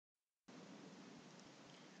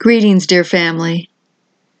Greetings, dear family.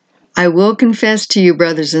 I will confess to you,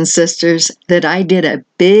 brothers and sisters, that I did a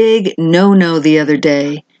big no-no the other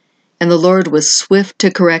day, and the Lord was swift to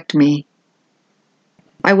correct me.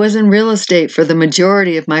 I was in real estate for the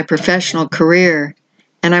majority of my professional career,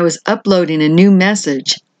 and I was uploading a new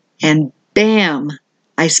message, and bam!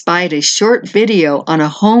 I spied a short video on a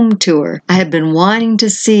home tour I had been wanting to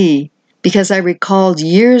see because I recalled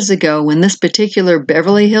years ago when this particular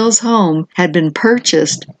Beverly Hills home had been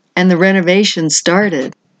purchased and the renovation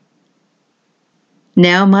started.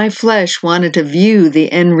 Now my flesh wanted to view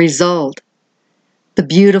the end result. The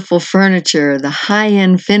beautiful furniture, the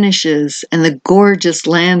high-end finishes, and the gorgeous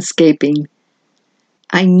landscaping.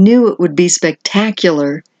 I knew it would be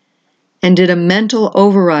spectacular, and did a mental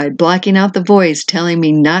override blocking out the voice telling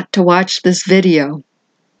me not to watch this video.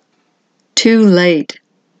 Too late.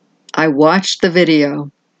 I watched the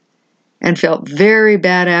video and felt very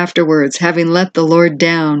bad afterwards, having let the Lord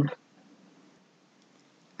down.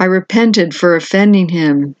 I repented for offending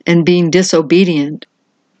Him and being disobedient.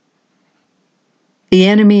 The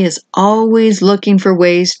enemy is always looking for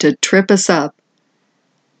ways to trip us up.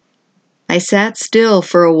 I sat still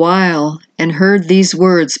for a while and heard these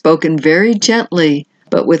words spoken very gently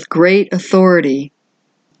but with great authority.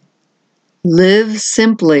 Live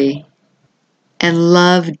simply and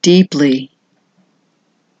love deeply.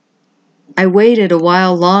 I waited a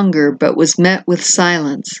while longer but was met with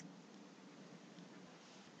silence.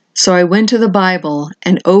 So I went to the Bible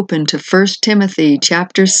and opened to 1 Timothy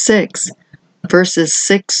chapter 6, verses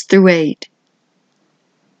 6 through 8.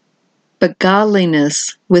 But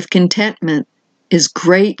godliness with contentment is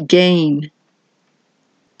great gain.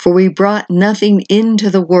 For we brought nothing into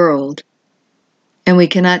the world, and we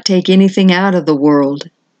cannot take anything out of the world.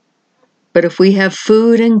 But if we have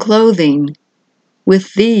food and clothing,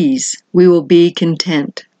 with these we will be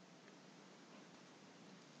content.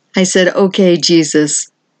 I said, "Okay, Jesus,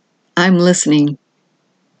 I'm listening."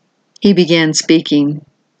 He began speaking.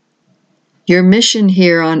 Your mission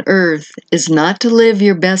here on earth is not to live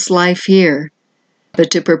your best life here,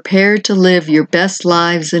 but to prepare to live your best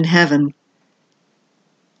lives in heaven.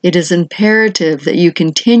 It is imperative that you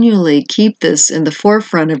continually keep this in the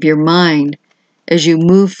forefront of your mind as you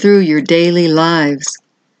move through your daily lives.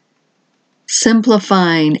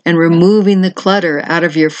 Simplifying and removing the clutter out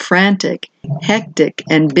of your frantic, hectic,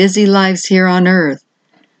 and busy lives here on earth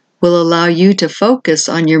will allow you to focus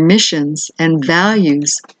on your missions and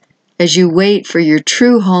values as you wait for your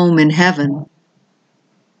true home in heaven.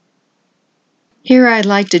 Here I'd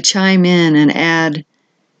like to chime in and add,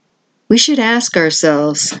 we should ask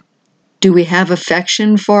ourselves, do we have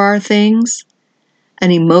affection for our things?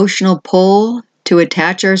 An emotional pull to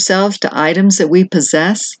attach ourselves to items that we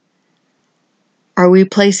possess? Are we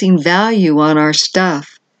placing value on our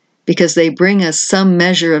stuff because they bring us some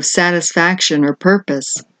measure of satisfaction or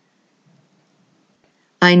purpose?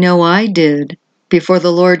 I know I did before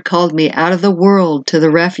the Lord called me out of the world to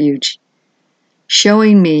the refuge,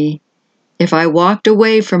 showing me if I walked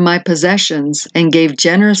away from my possessions and gave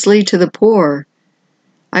generously to the poor,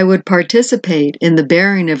 I would participate in the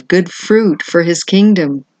bearing of good fruit for His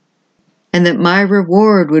kingdom, and that my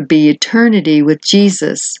reward would be eternity with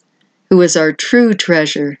Jesus, who is our true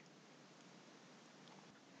treasure.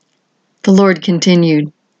 The Lord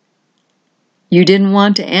continued, You didn't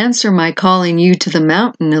want to answer my calling you to the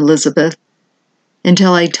mountain, Elisabeth,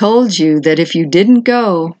 until I told you that if you didn't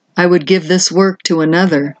go, I would give this work to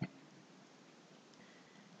another.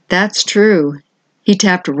 That's true. He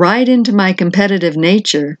tapped right into my competitive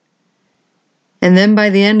nature. And then by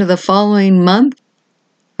the end of the following month,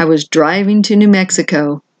 I was driving to New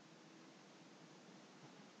Mexico.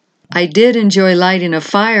 I did enjoy lighting a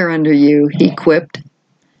fire under you, he quipped,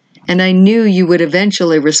 and I knew you would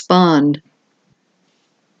eventually respond.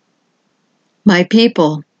 My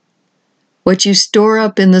people, what you store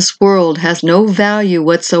up in this world has no value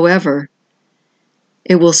whatsoever.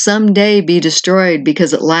 It will someday be destroyed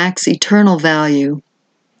because it lacks eternal value.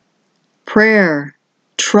 Prayer,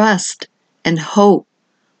 trust, and hope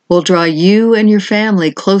will draw you and your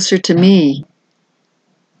family closer to me.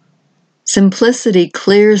 Simplicity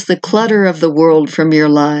clears the clutter of the world from your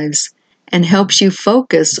lives and helps you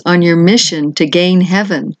focus on your mission to gain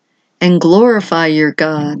heaven and glorify your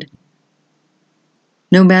God.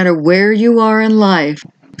 No matter where you are in life,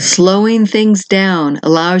 slowing things down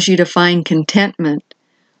allows you to find contentment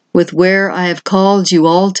with where I have called you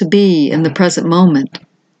all to be in the present moment.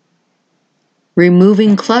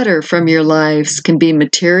 Removing clutter from your lives can be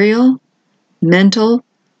material, mental,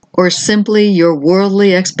 or simply your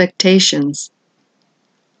worldly expectations.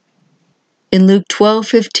 In Luke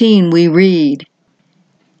 12:15 we read,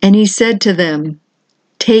 And he said to them,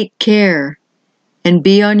 Take care and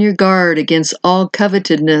be on your guard against all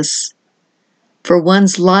covetousness, for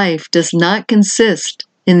one's life does not consist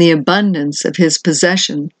in the abundance of his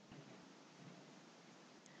possession.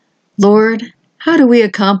 Lord, how do we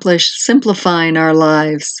accomplish simplifying our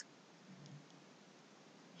lives?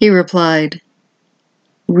 He replied,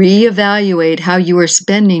 reevaluate how you are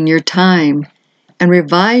spending your time and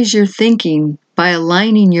revise your thinking by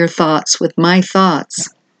aligning your thoughts with my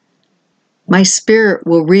thoughts. My Spirit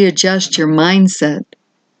will readjust your mindset,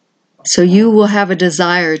 so you will have a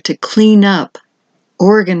desire to clean up,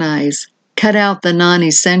 organize, cut out the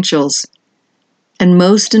non-essentials, and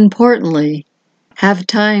most importantly, have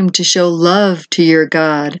time to show love to your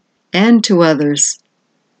God and to others.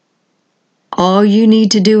 All you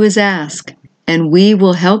need to do is ask, and we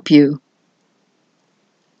will help you.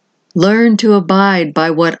 Learn to abide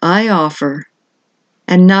by what I offer,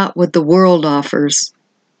 and not what the world offers.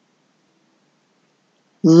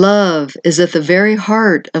 Love is at the very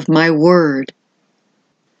heart of my word.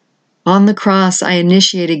 On the cross, I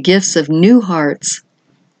initiated gifts of new hearts,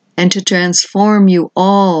 and to transform you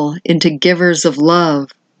all into givers of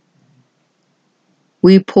love.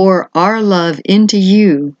 We pour our love into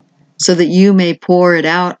you so that you may pour it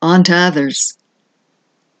out onto others.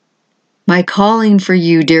 My calling for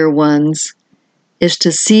you, dear ones, is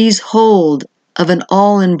to seize hold of an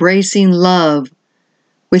all-embracing love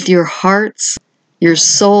with your hearts, your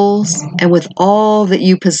souls, and with all that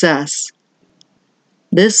you possess.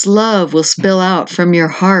 This love will spill out from your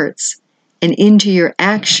hearts and into your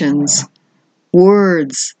actions,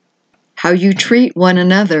 words, how you treat one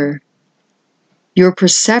another, your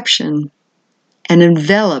perception, and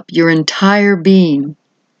envelop your entire being.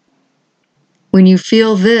 When you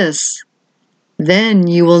feel this, then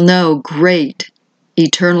you will know great,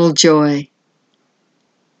 eternal joy.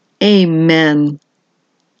 Amen.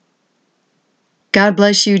 God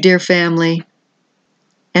bless you, dear family,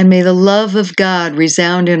 and may the love of God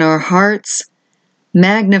resound in our hearts,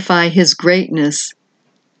 magnify His greatness,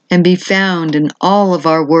 and be found in all of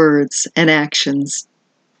our words and actions.